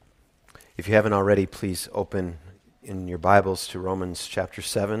If you haven't already, please open in your Bibles to Romans chapter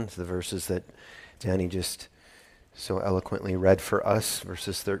 7, the verses that Danny just so eloquently read for us,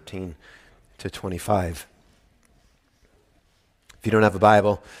 verses 13 to 25. If you don't have a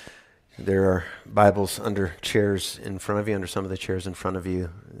Bible, there are Bibles under chairs in front of you, under some of the chairs in front of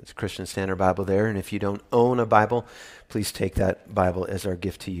you. It's a Christian Standard Bible there. And if you don't own a Bible, please take that Bible as our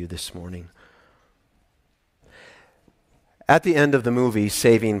gift to you this morning. At the end of the movie,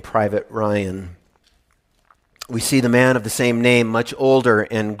 Saving Private Ryan, we see the man of the same name, much older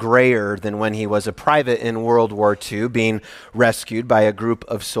and grayer than when he was a private in World War II, being rescued by a group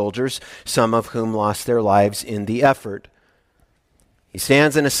of soldiers, some of whom lost their lives in the effort. He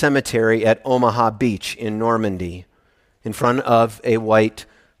stands in a cemetery at Omaha Beach in Normandy, in front of a white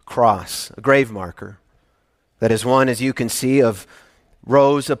cross, a grave marker. That is one, as you can see, of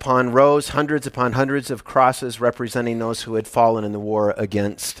rows upon rows, hundreds upon hundreds of crosses representing those who had fallen in the war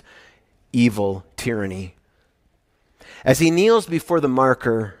against evil tyranny. As he kneels before the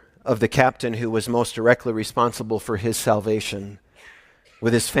marker of the captain who was most directly responsible for his salvation,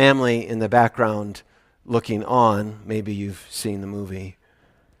 with his family in the background looking on, maybe you've seen the movie,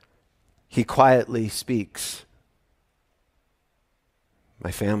 he quietly speaks,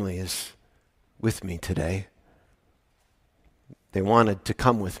 "My family is with me today. They wanted to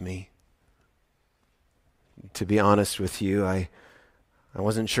come with me. To be honest with you, I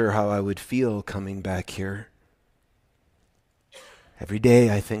wasn't sure how I would feel coming back here. Every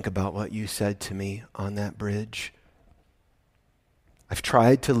day I think about what you said to me on that bridge. I've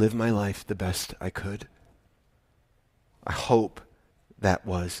tried to live my life the best I could. I hope that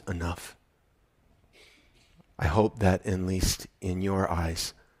was enough. I hope that, at least in your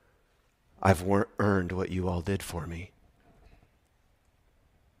eyes, I've earned what you all did for me."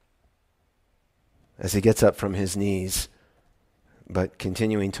 As he gets up from his knees, but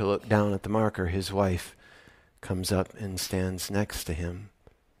continuing to look down at the marker, his wife comes up and stands next to him.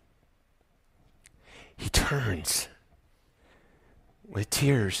 He turns with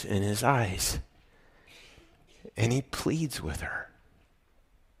tears in his eyes, and he pleads with her,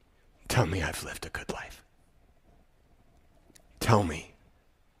 "Tell me I've lived a good life. Tell me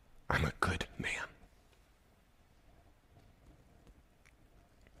I'm a good man."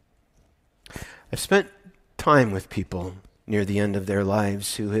 I've spent time with people near the end of their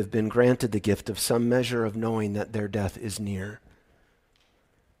lives who have been granted the gift of some measure of knowing that their death is near,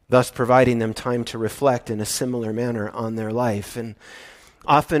 thus providing them time to reflect in a similar manner on their life. And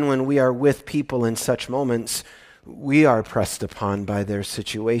often when we are with people in such moments, we are pressed upon by their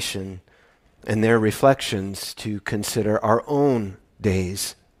situation and their reflections to consider our own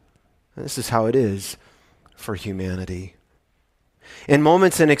days. And this is how it is for humanity. And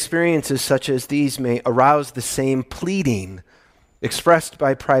moments and experiences such as these may arouse the same pleading expressed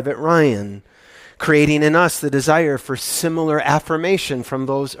by Private Ryan, creating in us the desire for similar affirmation from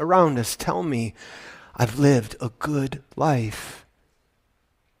those around us. Tell me I've lived a good life.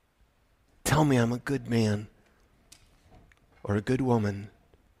 Tell me I'm a good man or a good woman.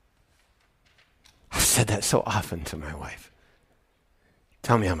 I've said that so often to my wife.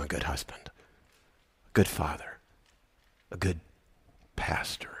 Tell me I'm a good husband, a good father, a good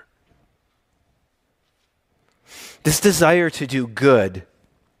pastor. This desire to do good,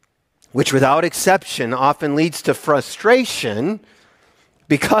 which without exception often leads to frustration,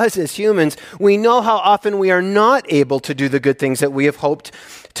 because as humans, we know how often we are not able to do the good things that we have hoped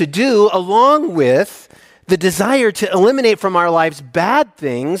to do, along with the desire to eliminate from our lives bad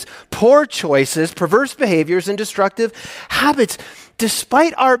things, poor choices, perverse behaviors, and destructive habits.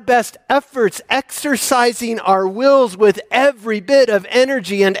 Despite our best efforts, exercising our wills with every bit of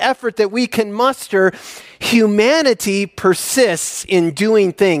energy and effort that we can muster, humanity persists in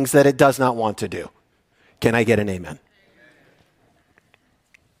doing things that it does not want to do. Can I get an amen?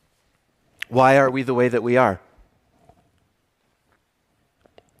 Why are we the way that we are?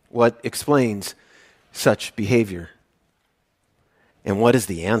 What explains such behavior? And what is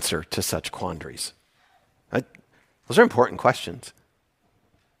the answer to such quandaries? Those are important questions.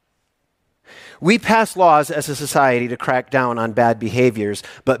 We pass laws as a society to crack down on bad behaviors,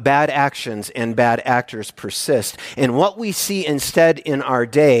 but bad actions and bad actors persist. And what we see instead in our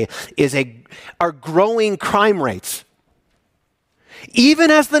day is our growing crime rates,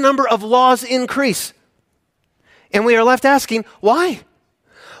 even as the number of laws increase. And we are left asking, why?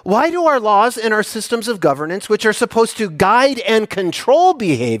 Why do our laws and our systems of governance, which are supposed to guide and control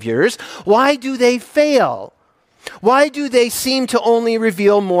behaviors, why do they fail? Why do they seem to only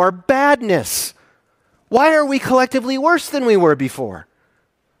reveal more badness? Why are we collectively worse than we were before?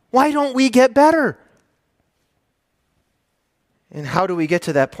 Why don't we get better? And how do we get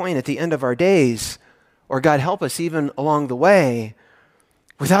to that point at the end of our days, or God help us even along the way,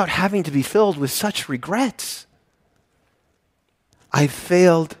 without having to be filled with such regrets? I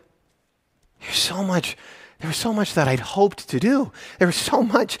failed. There was so much that I'd hoped to do. There was so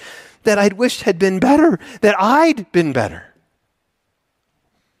much that I'd wished had been better, that I'd been better.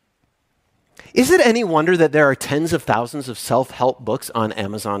 Is it any wonder that there are tens of thousands of self-help books on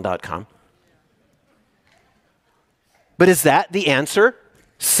Amazon.com? But is that the answer?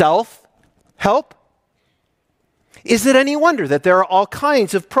 Self-help? Is it any wonder that there are all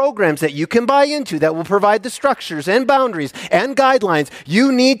kinds of programs that you can buy into that will provide the structures and boundaries and guidelines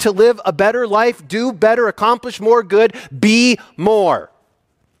you need to live a better life, do better, accomplish more good, be more?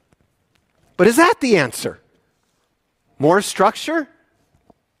 But is that the answer? More structure?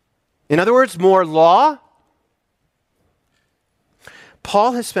 In other words, more law?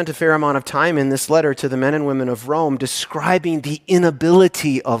 Paul has spent a fair amount of time in this letter to the men and women of Rome describing the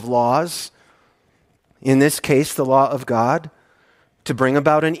inability of laws, in this case, the law of God, to bring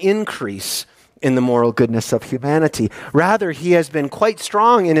about an increase in the moral goodness of humanity. Rather, he has been quite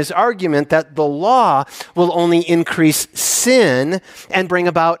strong in his argument that the law will only increase sin and bring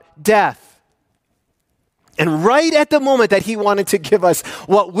about death. And right at the moment that he wanted to give us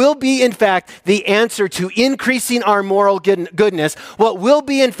what will be, in fact, the answer to increasing our moral goodness, what will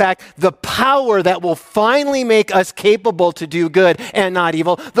be, in fact, the power that will finally make us capable to do good and not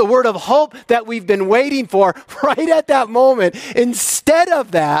evil, the word of hope that we've been waiting for, right at that moment, instead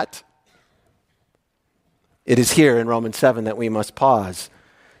of that, it is here in Romans 7 that we must pause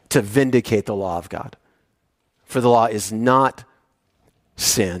to vindicate the law of God. For the law is not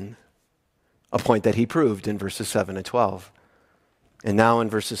sin, a point that he proved in verses 7 and 12. And now in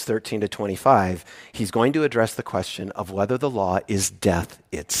verses 13 to 25, he's going to address the question of whether the law is death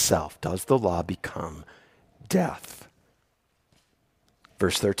itself. Does the law become death?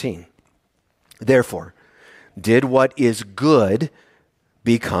 Verse 13. Therefore, did what is good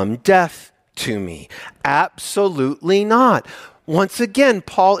become death to me? Absolutely not. Once again,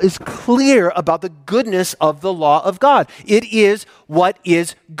 Paul is clear about the goodness of the law of God. It is what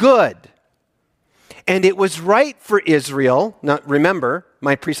is good. And it was right for Israel, now remember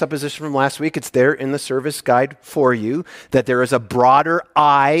my presupposition from last week, it's there in the service guide for you, that there is a broader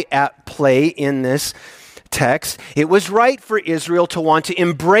I at play in this text. It was right for Israel to want to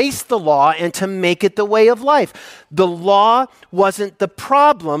embrace the law and to make it the way of life. The law wasn't the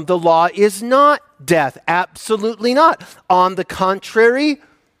problem. The law is not death. Absolutely not. On the contrary,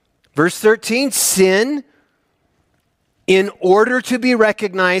 verse 13, sin, in order to be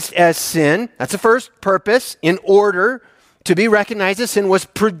recognized as sin, that's the first purpose, in order to be recognized as sin, was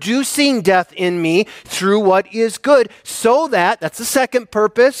producing death in me through what is good, so that, that's the second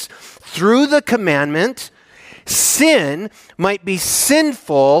purpose, through the commandment, sin might be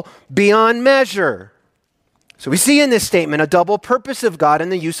sinful beyond measure. So we see in this statement a double purpose of God in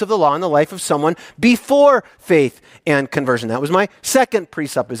the use of the law in the life of someone before faith and conversion. That was my second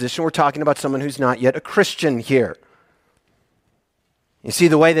presupposition. We're talking about someone who's not yet a Christian here. You see,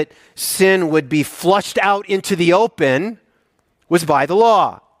 the way that sin would be flushed out into the open was by the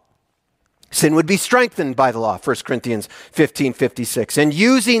law. Sin would be strengthened by the law, 1 Corinthians 15:56. And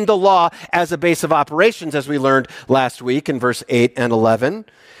using the law as a base of operations, as we learned last week in verse 8 and 11,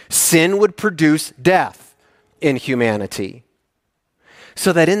 sin would produce death in humanity.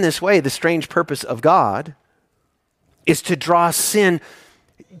 So that in this way, the strange purpose of God is to draw sin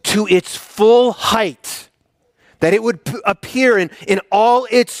to its full height, that it would appear in all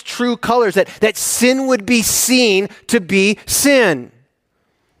its true colors, that sin would be seen to be sin.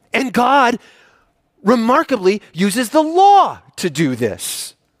 And God remarkably uses the law to do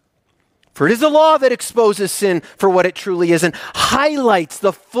this. For it is the law that exposes sin for what it truly is and highlights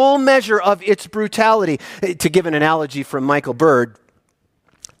the full measure of its brutality. To give an analogy from Michael Bird,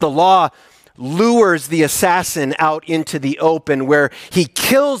 the law lures the assassin out into the open where he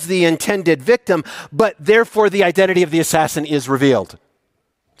kills the intended victim, but therefore the identity of the assassin is revealed.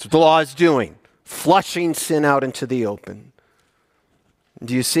 That's what the law is doing, flushing sin out into the open.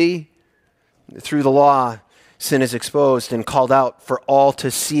 Do you see? Through the law, sin is exposed and called out for all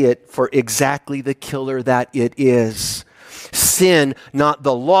to see it for exactly the killer that it is. Sin, not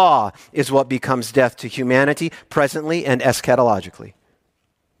the law, is what becomes death to humanity presently and eschatologically.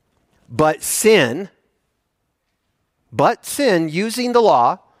 But sin, using the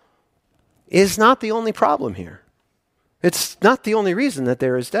law, is not the only problem here. It's not the only reason that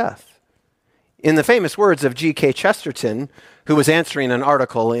there is death. In the famous words of G.K. Chesterton, who was answering an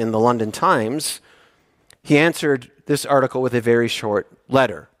article in the London Times, he answered this article with a very short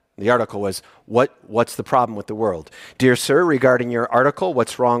letter. The article was, what's the problem with the world? Dear sir, regarding your article,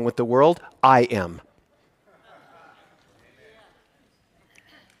 what's wrong with the world? I am.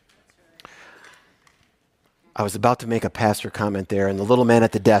 I was about to make a pastor comment there, and the little man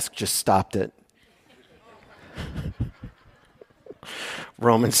at the desk just stopped it.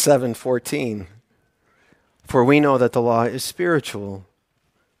 Romans 7:14. For we know that the law is spiritual,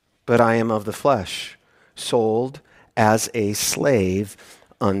 but I am of the flesh, sold as a slave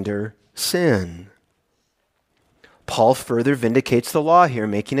under sin. Paul further vindicates the law here,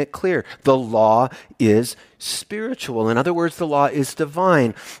 making it clear. The law is spiritual. In other words, the law is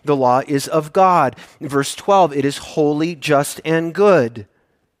divine. The law is of God. In verse 12, it is holy, just, and good.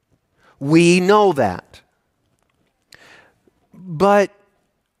 We know that. But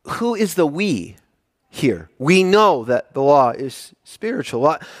who is the we here? We know that the law is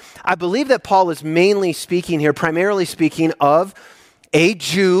spiritual. I believe that Paul is mainly speaking here, primarily speaking of a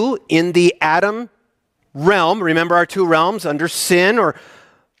Jew in the Adam realm. Remember our two realms, under sin or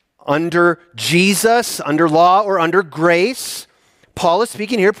under Jesus, under law or under grace. Paul is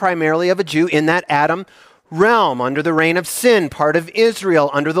speaking here primarily of a Jew in that Adam realm, under the reign of sin, part of Israel,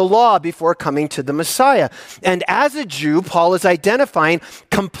 under the law before coming to the Messiah. And as a Jew, Paul is identifying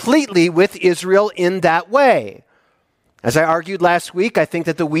completely with Israel in that way. As I argued last week, I think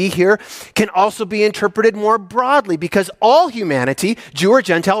that the we here can also be interpreted more broadly because all humanity, Jew or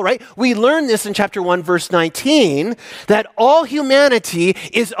Gentile, right? We learn this in chapter 1, verse 19, that all humanity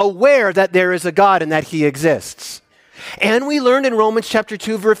is aware that there is a God and that he exists. And we learned in Romans chapter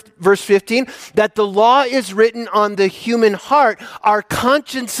 2, verse 15, that the law is written on the human heart, our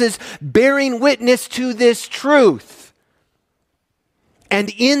consciences bearing witness to this truth.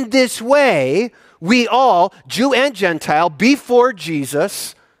 And in this way, we all, Jew and Gentile, before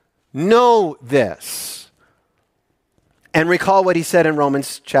Jesus, know this. And recall what he said in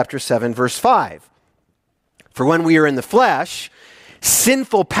Romans chapter 7, verse 5. For when we are in the flesh,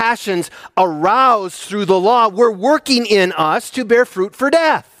 sinful passions aroused through the law were working in us to bear fruit for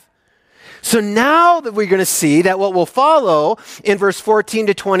death. So now that we're going to see that what will follow in verse 14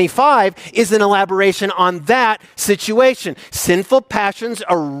 to 25 is an elaboration on that situation. Sinful passions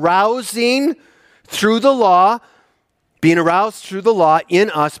arousing through the law, being aroused through the law in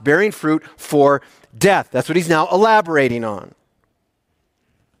us, bearing fruit for death. That's what he's now elaborating on.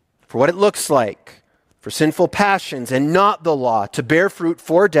 For what it looks like for sinful passions and not the law to bear fruit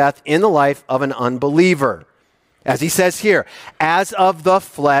for death in the life of an unbeliever. As he says here, as of the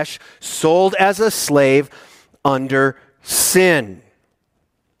flesh, sold as a slave under sin.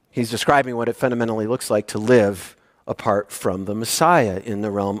 He's describing what it fundamentally looks like to live apart from the Messiah in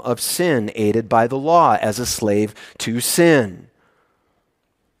the realm of sin, aided by the law as a slave to sin.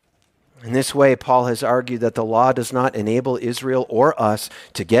 In this way, Paul has argued that the law does not enable Israel or us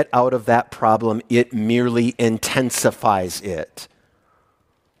to get out of that problem. It merely intensifies it.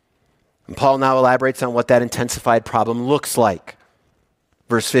 And Paul now elaborates on what that intensified problem looks like.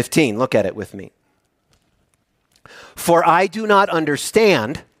 Verse 15, look at it with me. For I do not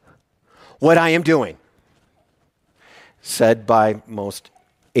understand what I am doing. Said by most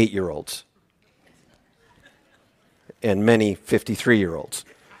 8-year-olds and many 53-year-olds.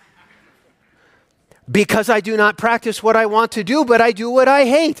 Because I do not practice what I want to do, but I do what I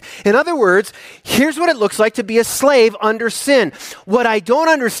hate. In other words, here's what it looks like to be a slave under sin. What I don't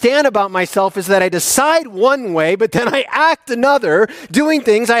understand about myself is that I decide one way, but then I act another, doing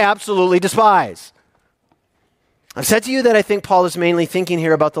things I absolutely despise. I've said to you that I think Paul is mainly thinking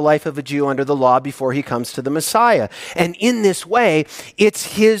here about the life of a Jew under the law before he comes to the Messiah. And in this way,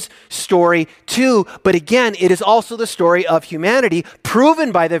 it's his story too. But again, it is also the story of humanity,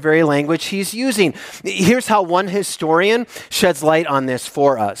 proven by the very language he's using. Here's how one historian sheds light on this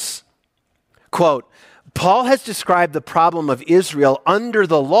for us. Quote, Paul has described the problem of Israel under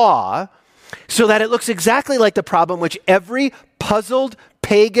the law so that it looks exactly like the problem which every puzzled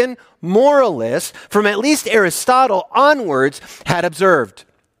pagan moralist from at least Aristotle onwards had observed.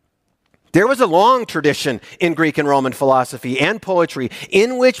 There was a long tradition in Greek and Roman philosophy and poetry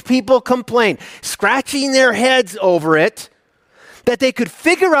in which people complained, scratching their heads over it, that they could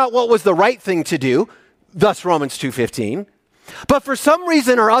figure out what was the right thing to do, thus Romans 2:15, but for some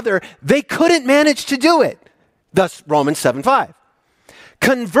reason or other, they couldn't manage to do it, thus Romans 7:5.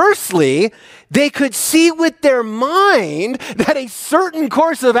 Conversely, they could see with their mind that a certain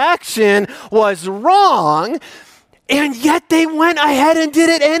course of action was wrong, and yet they went ahead and did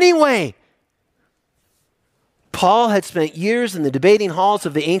it anyway. Paul had spent years in the debating halls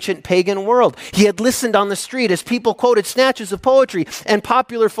of the ancient pagan world. He had listened on the street as people quoted snatches of poetry and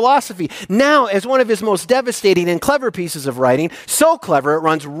popular philosophy. Now, as one of his most devastating and clever pieces of writing, so clever it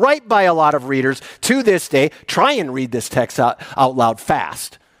runs right by a lot of readers to this day. Try and read this text out loud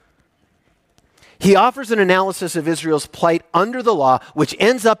fast. He offers an analysis of Israel's plight under the law, which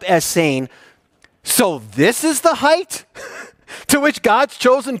ends up as saying, so this is the height to which God's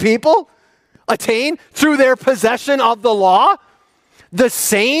chosen people attain through their possession of the law? The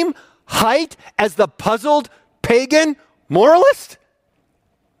same height as the puzzled pagan moralist?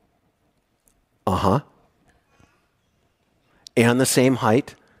 And the same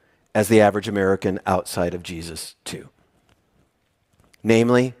height as the average American outside of Jesus, too.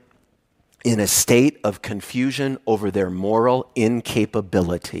 Namely, in a state of confusion over their moral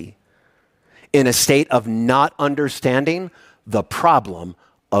incapability, in a state of not understanding the problem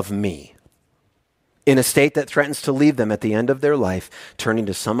of me, in a state that threatens to leave them at the end of their life, turning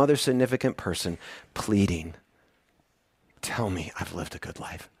to some other significant person, pleading, tell me I've lived a good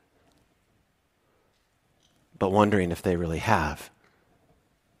life. But wondering if they really have,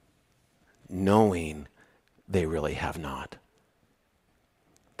 knowing they really have not.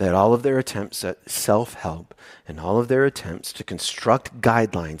 That all of their attempts at self-help and all of their attempts to construct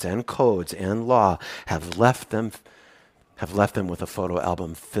guidelines and codes and law have left them with a photo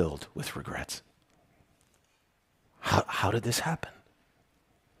album filled with regrets. How did this happen?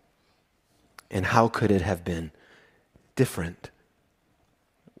 And how could it have been different?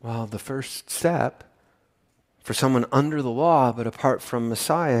 Well, the first step for someone under the law but apart from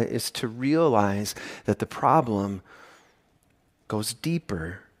Messiah is to realize that the problem goes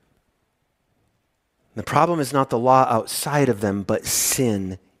deeper. The problem is not the law outside of them, but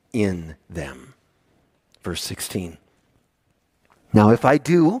sin in them. Verse 16. Now, if I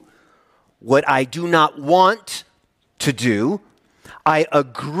do what I do not want to do, I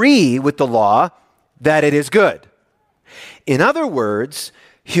agree with the law that it is good. In other words,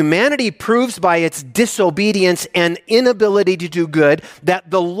 humanity proves by its disobedience and inability to do good that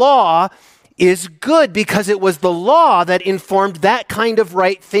the law is good because it was the law that informed that kind of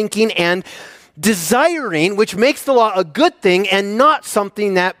right thinking and desiring, which makes the law a good thing and not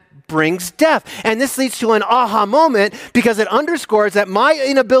something that brings death. And this leads to an aha moment because it underscores that my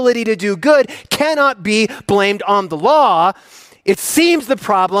inability to do good cannot be blamed on the law. It seems the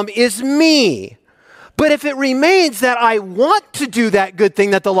problem is me. But if it remains that I want to do that good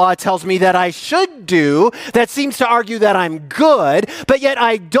thing that the law tells me that I should do, that seems to argue that I'm good, but yet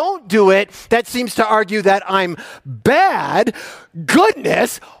I don't do it, that seems to argue that I'm bad,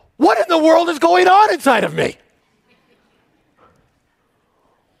 goodness, what in the world is going on inside of me?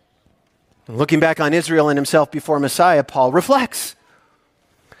 Looking back on Israel and himself before Messiah, Paul reflects.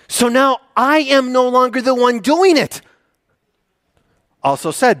 So now I am no longer the one doing it.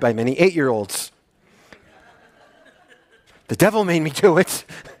 Also said by many 8-year-olds. The devil made me do it.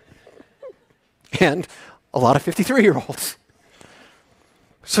 And a lot of 53-year-olds.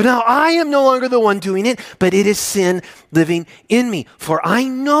 So now I am no longer the one doing it, but it is sin living in me. For I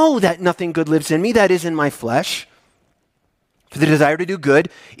know that nothing good lives in me, that is in my flesh. For the desire to do good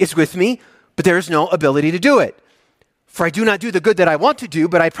is with me, but there is no ability to do it. For I do not do the good that I want to do,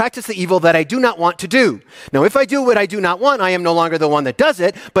 but I practice the evil that I do not want to do. Now, if I do what I do not want, I am no longer the one that does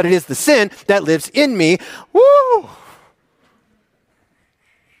it, but it is the sin that lives in me. Woo!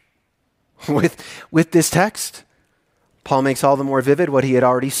 With this text, Paul makes all the more vivid what he had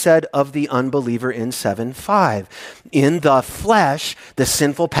already said of the unbeliever in 7:5. In the flesh, the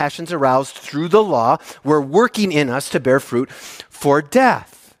sinful passions aroused through the law were working in us to bear fruit for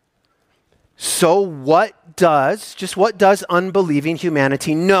death. So what does unbelieving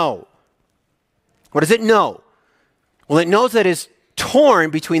humanity know? What does it know? Well, it knows that it's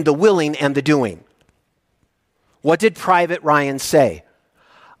torn between the willing and the doing. What did Private Ryan say?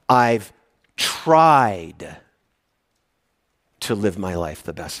 I've tried to live my life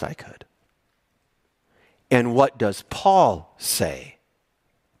the best I could. And what does Paul say?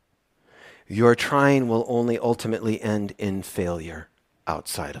 Your trying will only ultimately end in failure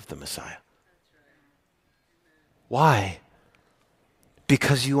outside of the Messiah. Why?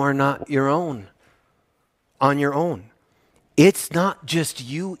 Because you are not your own, on your own. It's not just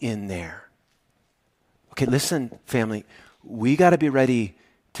you in there. Okay, listen, family, we got to be ready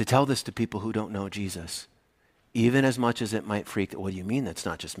to tell this to people who don't know Jesus, even as much as it might freak. What do you mean that's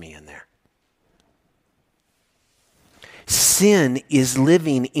not just me in there? sin is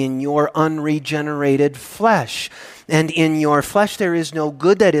living in your unregenerated flesh. And in your flesh there is no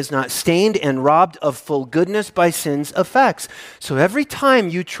good that is not stained and robbed of full goodness by sin's effects. So every time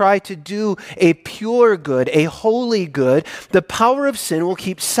you try to do a pure good, a holy good, the power of sin will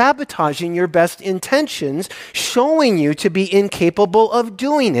keep sabotaging your best intentions, showing you to be incapable of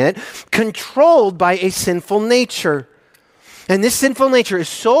doing it, controlled by a sinful nature. And this sinful nature is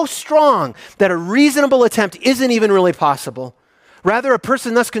so strong that a reasonable attempt isn't even really possible. Rather, a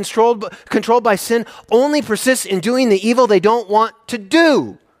person thus controlled by sin only persists in doing the evil they don't want to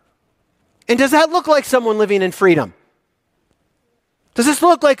do. And does that look like someone living in freedom? Does this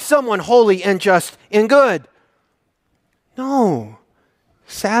look like someone holy and just and good? No.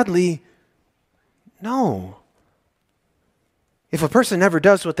 Sadly, no. If a person never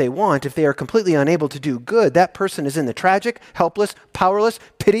does what they want, if they are completely unable to do good, that person is in the tragic, helpless, powerless,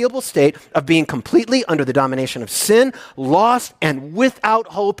 pitiable state of being completely under the domination of sin, lost, and without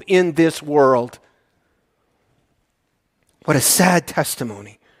hope in this world. What a sad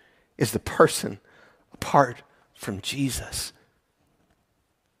testimony is the person apart from Jesus.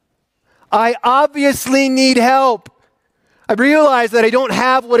 I obviously need help. I realize that I don't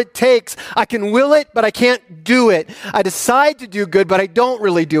have what it takes. I can will it, but I can't do it. I decide to do good, but I don't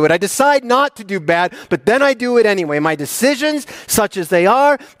really do it. I decide not to do bad, but then I do it anyway. My decisions, such as they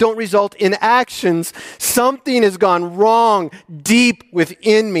are, don't result in actions. Something has gone wrong deep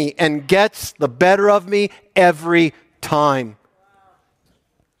within me and gets the better of me every time.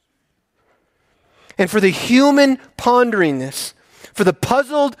 And for the human pondering this, for the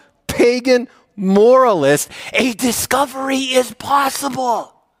puzzled pagan moralist, a discovery is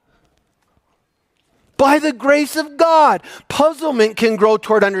possible. By the grace of God, puzzlement can grow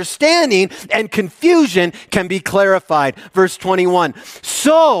toward understanding and confusion can be clarified. Verse 21.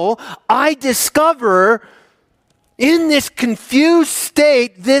 So I discover in this confused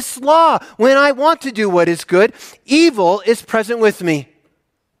state this law. When I want to do what is good, evil is present with me.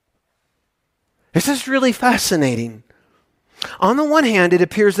 This is really fascinating. On the one hand, it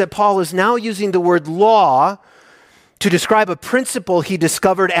appears that Paul is now using the word law to describe a principle he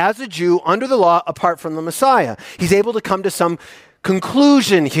discovered as a Jew under the law apart from the Messiah. He's able to come to some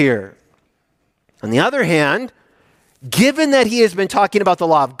conclusion here. On the other hand, given that he has been talking about the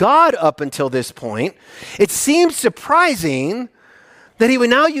law of God up until this point, it seems surprising that he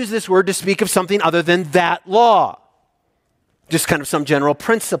would now use this word to speak of something other than that law. Just kind of some general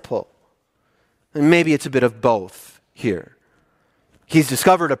principle. And maybe it's a bit of both here. He's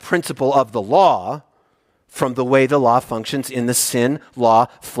discovered a principle of the law from the way the law functions in the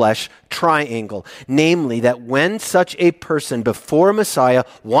sin-law-flesh triangle. Namely, that when such a person before Messiah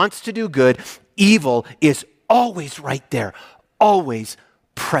wants to do good, evil is always right there, always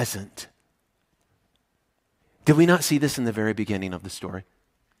present. Did we not see this in the very beginning of the story?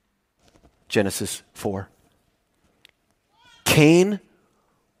 Genesis 4. Cain,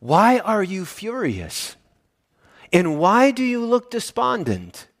 why are you furious? And why do you look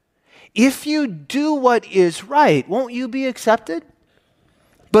despondent? If you do what is right, won't you be accepted?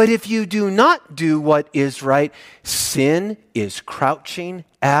 But if you do not do what is right, sin is crouching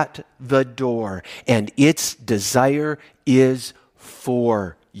at the door, and its desire is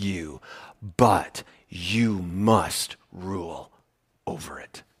for you. But you must rule over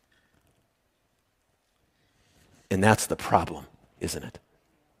it. And that's the problem, isn't it?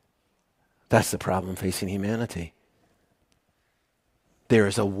 That's the problem facing humanity. There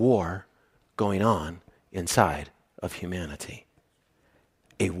is a war going on inside of humanity.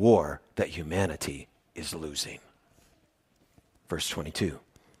 A war that humanity is losing. Verse 22.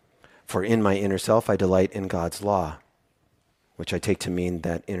 For in my inner self I delight in God's law, which I take to mean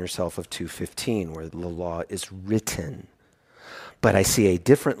that inner self of 2:15, where the law is written. But I see a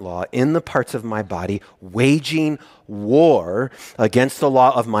different law in the parts of my body, waging war against the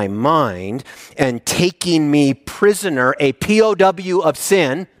law of my mind and taking me prisoner, a POW of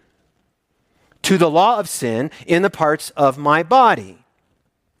sin, to the law of sin in the parts of my body.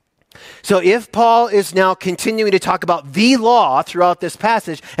 So if Paul is now continuing to talk about the law throughout this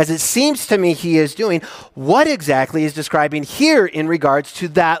passage, as it seems to me he is doing, what exactly is describing here in regards to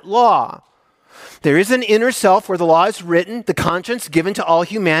that law? There is an inner self where the law is written, the conscience given to all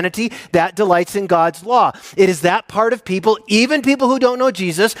humanity that delights in God's law. It is that part of people, even people who don't know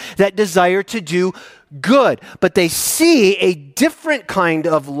Jesus, that desire to do good. But they see a different kind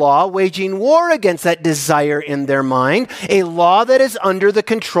of law waging war against that desire in their mind, a law that is under the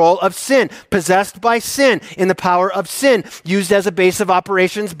control of sin, possessed by sin, in the power of sin, used as a base of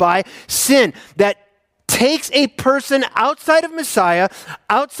operations by sin, that takes a person outside of Messiah,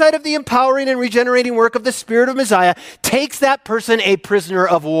 outside of the empowering and regenerating work of the Spirit of Messiah, takes that person a prisoner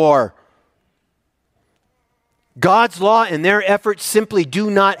of war. God's law and their efforts simply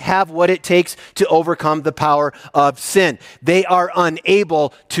do not have what it takes to overcome the power of sin. They are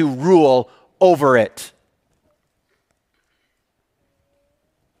unable to rule over it.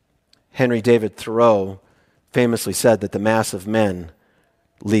 Henry David Thoreau famously said that the mass of men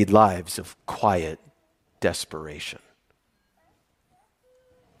lead lives of quiet desperation.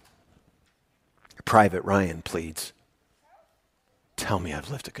 Private Ryan pleads, tell me I've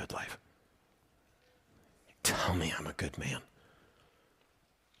lived a good life. Tell me I'm a good man.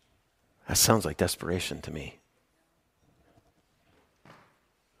 That sounds like desperation to me.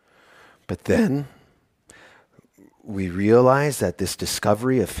 But then we realize that this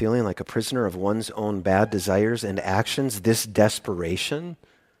discovery of feeling like a prisoner of one's own bad desires and actions, this desperation,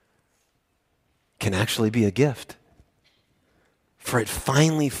 can actually be a gift. For it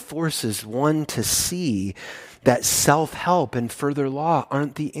finally forces one to see that self-help and further law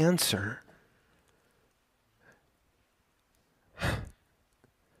aren't the answer.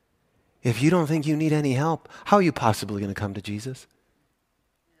 If you don't think you need any help, how are you possibly going to come to Jesus?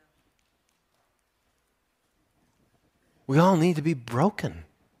 We all need to be broken.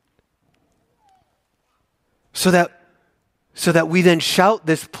 So that we then shout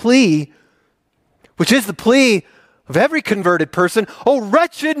this plea, which is the plea of every converted person, oh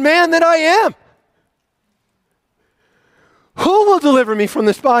wretched man that I am. Who will deliver me from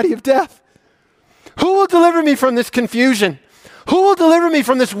this body of death? Who will deliver me from this confusion? Who will deliver me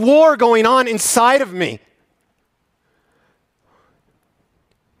from this war going on inside of me?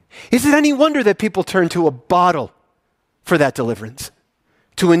 Is it any wonder that people turn to a bottle for that deliverance,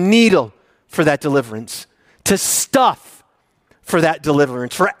 to a needle for that deliverance, to stuff for that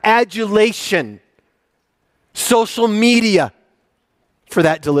deliverance, for adulation, social media for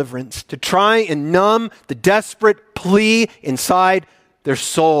that deliverance, to try and numb the desperate plea inside their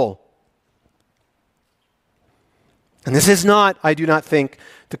soul? And this is not, I do not think,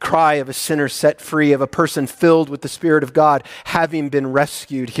 the cry of a sinner set free, of a person filled with the Spirit of God, having been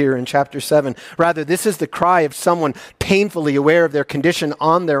rescued here in chapter 7. Rather, this is the cry of someone painfully aware of their condition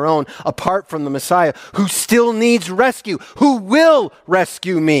on their own, apart from the Messiah, who still needs rescue, who will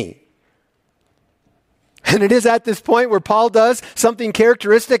rescue me. And it is at this point where Paul does something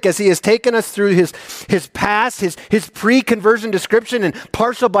characteristic as he has taken us through his past, his pre-conversion description and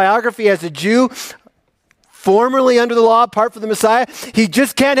partial biography as a Jew, formerly under the law, apart from the Messiah. He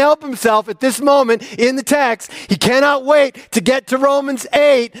just can't help himself at this moment in the text. He cannot wait to get to Romans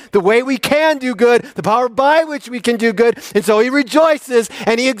 8, the way we can do good, the power by which we can do good. And so he rejoices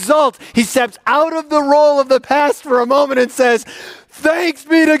and he exults. He steps out of the role of the past for a moment and says, thanks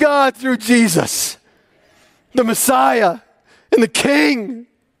be to God through Jesus, the Messiah and the King.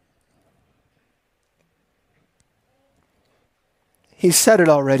 He said it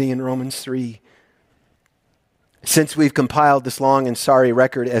already in Romans 3. Since we've compiled this long and sorry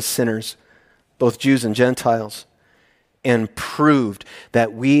record as sinners, both Jews and Gentiles, and proved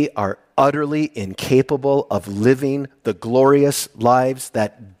that we are utterly incapable of living the glorious lives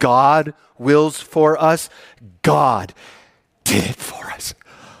that God wills for us, God did it for us.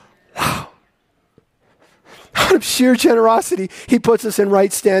 Wow. Out of sheer generosity, he puts us in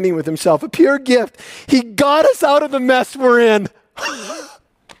right standing with himself, a pure gift. He got us out of the mess we're in.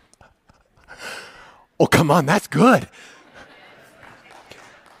 Oh, come on, that's good.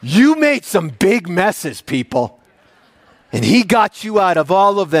 You made some big messes, people. And he got you out of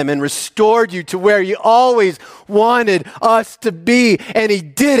all of them and restored you to where you always wanted us to be. And he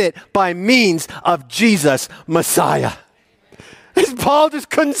did it by means of Jesus, Messiah. Paul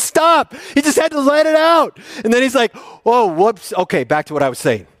just couldn't stop. He just had to let it out. And then he's like, oh, whoops. Okay, back to what I was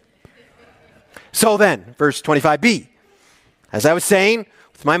saying. So then, verse 25b, as I was saying,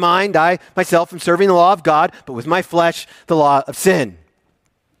 with my mind, I myself am serving the law of God, but with my flesh, the law of sin.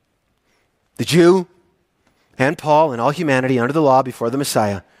 The Jew and Paul and all humanity under the law before the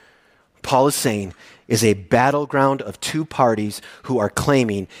Messiah, Paul is saying, is a battleground of two parties who are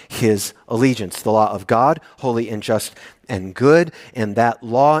claiming his allegiance. The law of God, holy and just and good, and that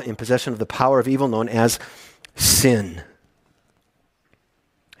law in possession of the power of evil known as sin.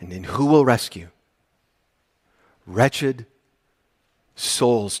 And then who will rescue? Wretched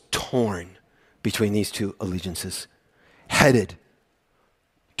souls torn between these two allegiances, headed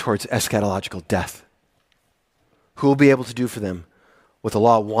towards eschatological death. Who will be able to do for them what the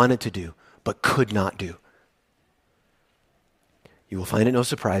law wanted to do but could not do? You will find it no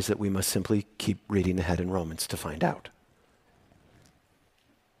surprise that we must simply keep reading ahead in Romans to find out.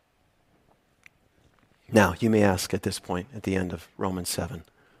 Now, you may ask at this point, at the end of Romans 7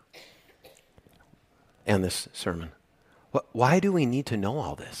 and this sermon, why do we need to know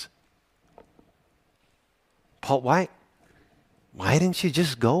all this? Paul, why didn't you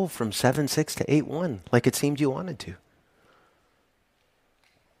just go from 7:6 to 8:1 like it seemed you wanted to?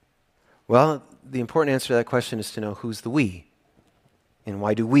 Well, the important answer to that question is to know who's the we, and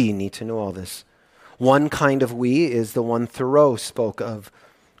why do we need to know all this? One kind of we is the one Thoreau spoke of,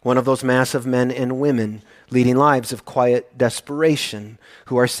 one of those mass of men and women leading lives of quiet desperation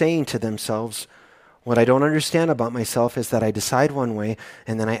who are saying to themselves, what I don't understand about myself is that I decide one way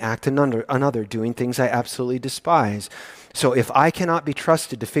and then I act another, doing things I absolutely despise. So if I cannot be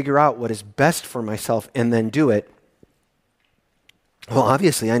trusted to figure out what is best for myself and then do it, well,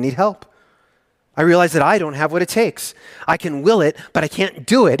 obviously I need help. I realize that I don't have what it takes. I can will it, but I can't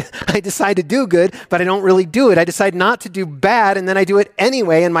do it. I decide to do good, but I don't really do it. I decide not to do bad, and then I do it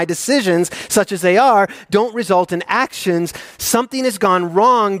anyway, and my decisions, such as they are, don't result in actions. Something has gone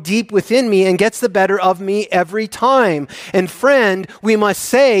wrong deep within me and gets the better of me every time. And friend, we must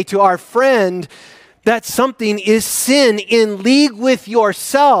say to our friend that something is sin in league with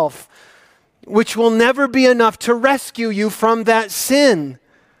yourself, which will never be enough to rescue you from that sin.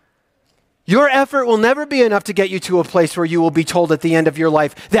 Your effort will never be enough to get you to a place where you will be told at the end of your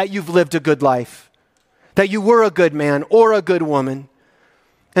life that you've lived a good life, that you were a good man or a good woman.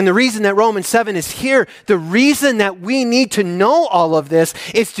 And the reason that Romans 7 is here, the reason that we need to know all of this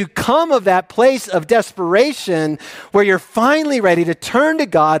is to come of that place of desperation where you're finally ready to turn to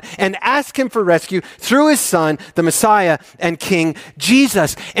God and ask Him for rescue through His Son, the Messiah and King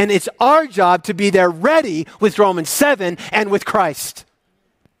Jesus. And it's our job to be there ready with Romans 7 and with Christ.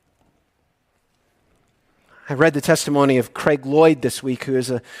 I read the testimony of Craig Lloyd this week, who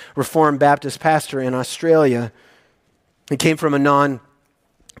is a Reformed Baptist pastor in Australia. He came from a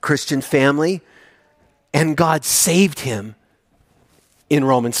non-Christian family, and God saved him in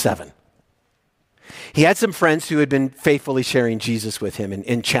Romans 7. He had some friends who had been faithfully sharing Jesus with him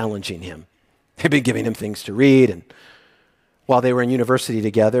and challenging him. They'd been giving him things to read, and while they were in university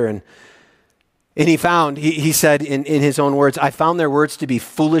together, and he found, he said in his own words, I found their words to be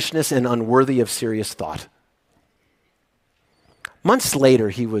foolishness and unworthy of serious thought. Months later,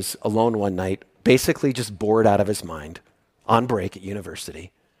 he was alone one night, basically just bored out of his mind, on break at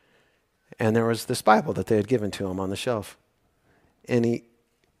university. And there was this Bible that they had given to him on the shelf. And he,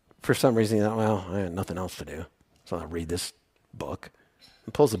 for some reason, he thought, well, I had nothing else to do, so I'll read this book.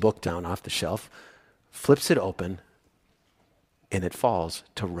 And pulls the book down off the shelf, flips it open, and it falls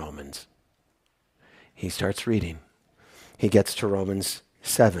to Romans. He starts reading. He gets to Romans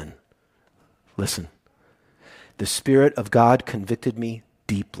 7. Listen. The Spirit of God convicted me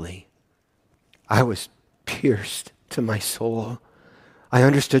deeply. I was pierced to my soul. I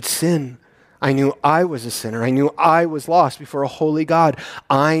understood sin. I knew I was a sinner. I knew I was lost before a holy God.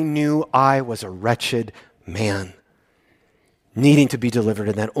 I knew I was a wretched man, needing to be delivered,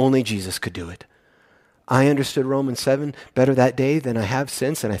 and that only Jesus could do it. I understood Romans 7 better that day than I have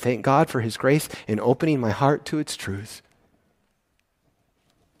since, and I thank God for His grace in opening my heart to its truths.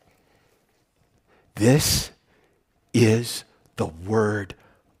 This is the Word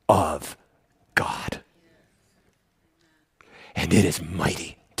of God. And it is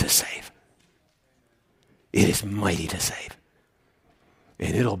mighty to save. It is mighty to save.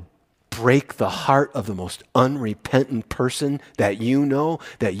 And it'll break the heart of the most unrepentant person that you know,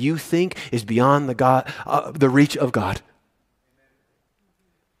 that you think is beyond the reach of God.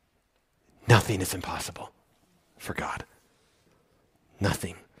 Nothing is impossible for God.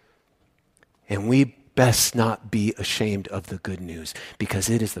 Nothing. And we best not be ashamed of the good news, because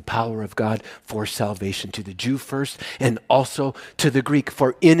it is the power of God for salvation to the Jew first and also to the Greek.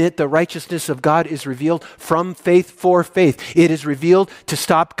 For in it the righteousness of God is revealed from faith for faith. It is revealed to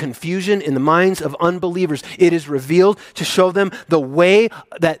stop confusion in the minds of unbelievers. It is revealed to show them the way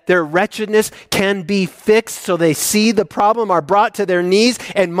that their wretchedness can be fixed so they see the problem, are brought to their knees,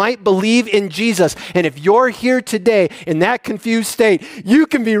 and might believe in Jesus. And if you're here today in that confused state, you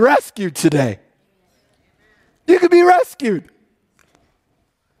can be rescued today. You can be rescued.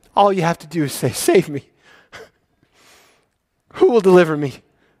 All you have to do is say, save me. Who will deliver me?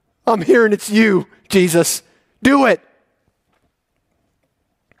 I'm here and it's you, Jesus. Do it.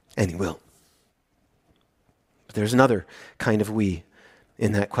 And He will. But there's another kind of we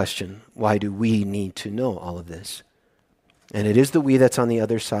in that question. Why do we need to know all of this? And it is the we that's on the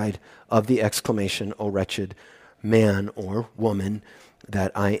other side of the exclamation, O wretched man or woman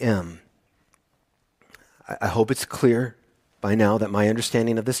that I am. I hope it's clear by now that my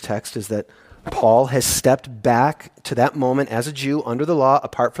understanding of this text is that Paul has stepped back to that moment as a Jew under the law,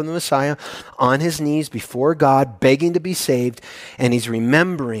 apart from the Messiah, on his knees before God, begging to be saved, and he's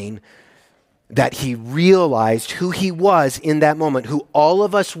remembering that he realized who he was in that moment, who all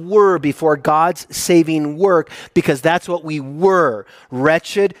of us were before God's saving work, because that's what we were,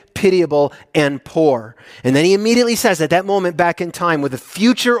 wretched, pitiable, and poor. And then he immediately says at that moment back in time, with a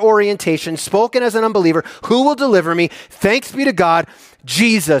future orientation, spoken as an unbeliever, who will deliver me? Thanks be to God,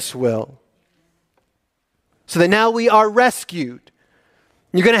 Jesus will. So that now we are rescued.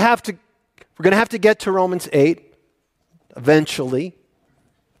 We're going to have to get to Romans 8 eventually.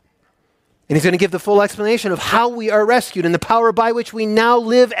 And he's going to give the full explanation of how we are rescued and the power by which we now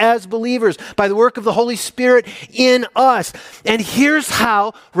live as believers by the work of the Holy Spirit in us. And here's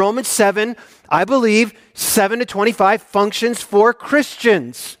how Romans 7, I believe, 7 to 25 functions for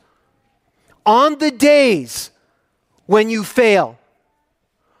Christians. On the days when you fail,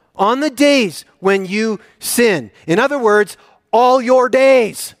 on the days when you sin, in other words, all your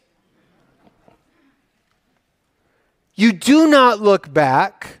days, you do not look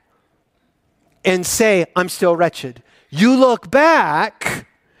back and say, I'm still wretched. You look back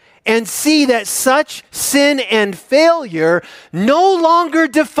and see that such sin and failure no longer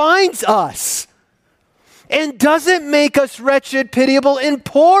defines us and doesn't make us wretched, pitiable, and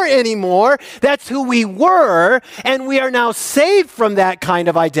poor anymore. That's who we were, and we are now saved from that kind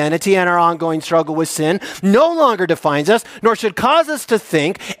of identity, and our ongoing struggle with sin no longer defines us, nor should cause us to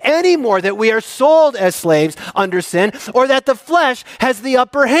think anymore that we are sold as slaves under sin, or that the flesh has the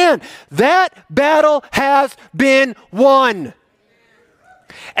upper hand. That battle has been won.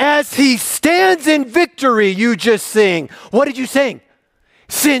 As he stands in victory, you just sing. What did you sing?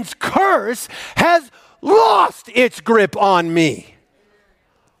 Sin's curse has lost its grip on me.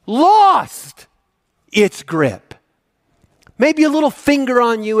 Lost its grip. Maybe a little finger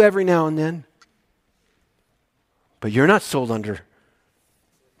on you every now and then. But you're not sold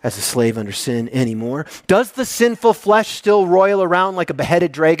as a slave under sin anymore. Does the sinful flesh still roil around like a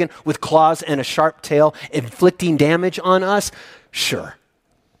beheaded dragon with claws and a sharp tail, inflicting damage on us? Sure.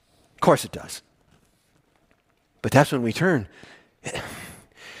 Of course it does. But that's when we turn.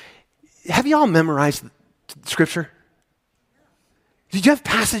 Have you all memorized Scripture? Did you have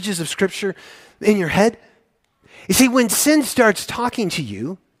passages of Scripture in your head? You see, when sin starts talking to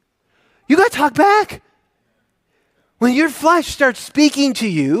you, you got to talk back. When your flesh starts speaking to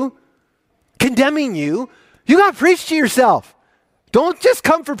you, condemning you, you got to preach to yourself. Don't just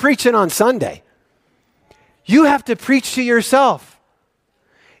come for preaching on Sunday. You have to preach to yourself.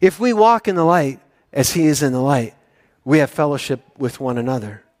 If we walk in the light as he is in the light, we have fellowship with one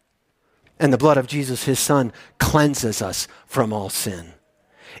another. And the blood of Jesus, his Son, cleanses us from all sin.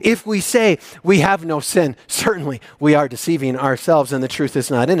 If we say we have no sin, certainly we are deceiving ourselves and the truth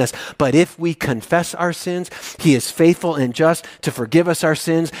is not in us. But if we confess our sins, he is faithful and just to forgive us our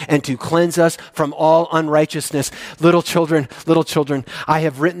sins and to cleanse us from all unrighteousness. Little children, I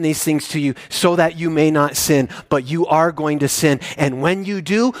have written these things to you so that you may not sin, but you are going to sin. And when you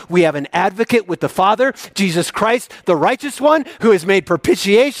do, we have an advocate with the Father, Jesus Christ, the righteous one, who has made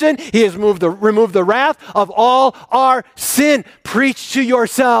propitiation. He has removed the wrath of all our sin. Preach to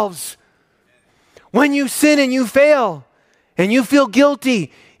yourself. When you sin and you fail and you feel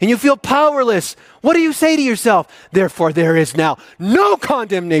guilty and you feel powerless, what do you say to yourself? Therefore, there is now no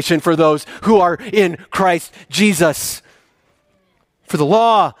condemnation for those who are in Christ Jesus. For the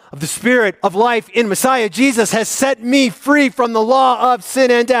law of the Spirit of life in Messiah Jesus has set me free from the law of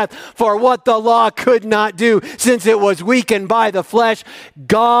sin and death. For what the law could not do, since it was weakened by the flesh,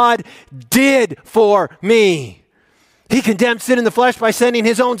 God did for me. He condemned sin in the flesh by sending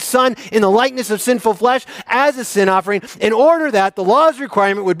his own Son in the likeness of sinful flesh as a sin offering, in order that the law's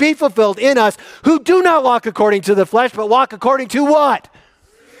requirement would be fulfilled in us who do not walk according to the flesh, but walk according to what?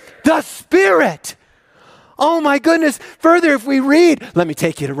 The Spirit. Oh my goodness. Further, if we read, let me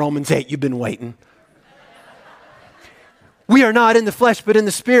take you to Romans 8. You've been waiting. We are not in the flesh, but in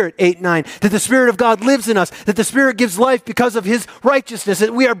the Spirit, 8:9. That the Spirit of God lives in us, that the Spirit gives life because of his righteousness,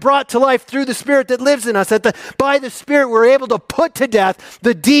 that we are brought to life through the Spirit that lives in us, that by the Spirit we're able to put to death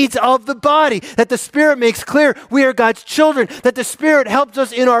the deeds of the body, that the Spirit makes clear we are God's children, that the Spirit helps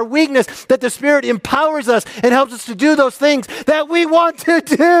us in our weakness, that the Spirit empowers us and helps us to do those things that we want to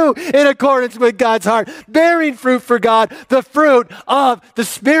do in accordance with God's heart, bearing fruit for God, the fruit of the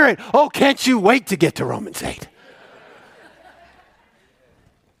Spirit. Oh, can't you wait to get to Romans 8?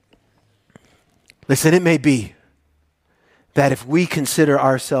 Listen, it may be that if we consider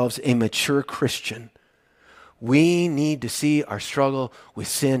ourselves a mature Christian, We need to see our struggle with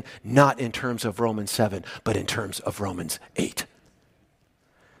sin not in terms of Romans 7, but in terms of Romans 8.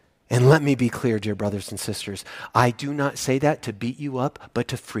 And let me be clear, dear brothers and sisters, I do not say that to beat you up, but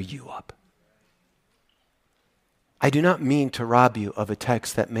to free you up. I do not mean to rob you of a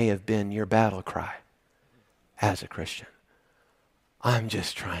text that may have been your battle cry as a Christian. I'm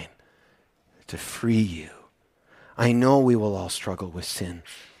just trying to free you. I know we will all struggle with sin,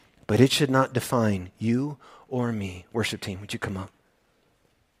 but it should not define you or me. Worship team, would you come up?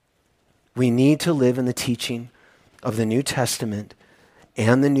 We need to live in the teaching of the New Testament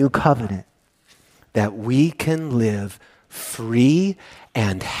and the New Covenant that we can live free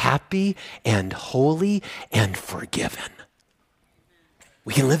and happy and holy and forgiven.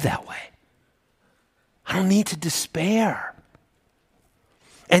 We can live that way. I don't need to despair.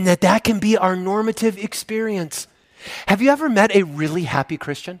 And that can be our normative experience. Have you ever met a really happy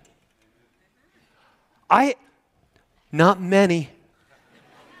Christian? Not many.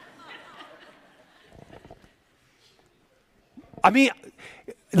 I mean,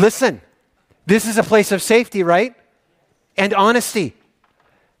 listen, this is a place of safety, right? And honesty.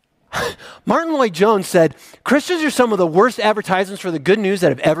 Martin Lloyd-Jones said, Christians are some of the worst advertisements for the good news that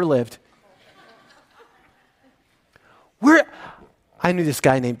have ever lived. I knew this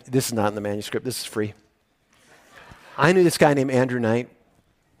guy named, this is not in the manuscript, this is free. I knew this guy named Andrew Knight.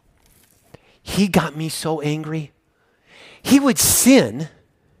 He got me so angry. He would sin,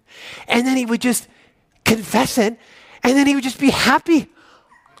 and then he would just confess it, and then he would just be happy.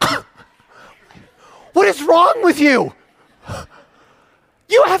 What is wrong with you?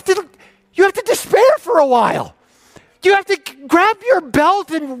 You have to despair for a while. You have to grab your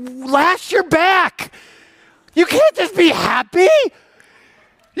belt and lash your back. You can't just be happy.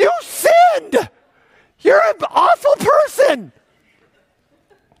 You sinned. You're an awful person.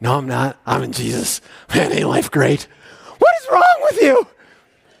 No, I'm not. I'm in Jesus. Man, ain't life great? What is wrong with you?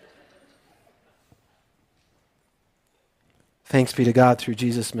 Thanks be to God through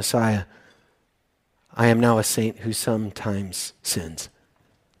Jesus Messiah. I am now a saint who sometimes sins.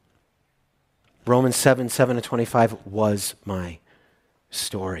 Romans 7:7-25 was my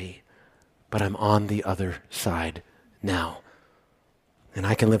story, but I'm on the other side now. And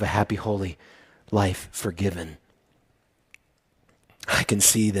I can live a happy, holy life forgiven. I can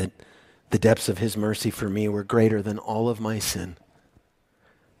see that the depths of his mercy for me were greater than all of my sin.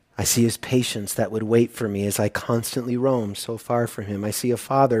 I see his patience that would wait for me as I constantly roam so far from him. I see a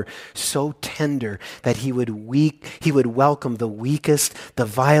father so tender that he would welcome the weakest, the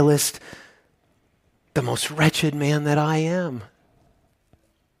vilest, the most wretched man that I am.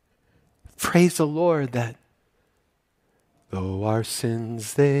 Praise the Lord that though our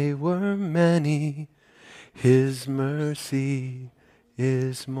sins they were many, his mercy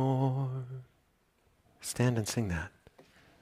is more. Stand and sing that.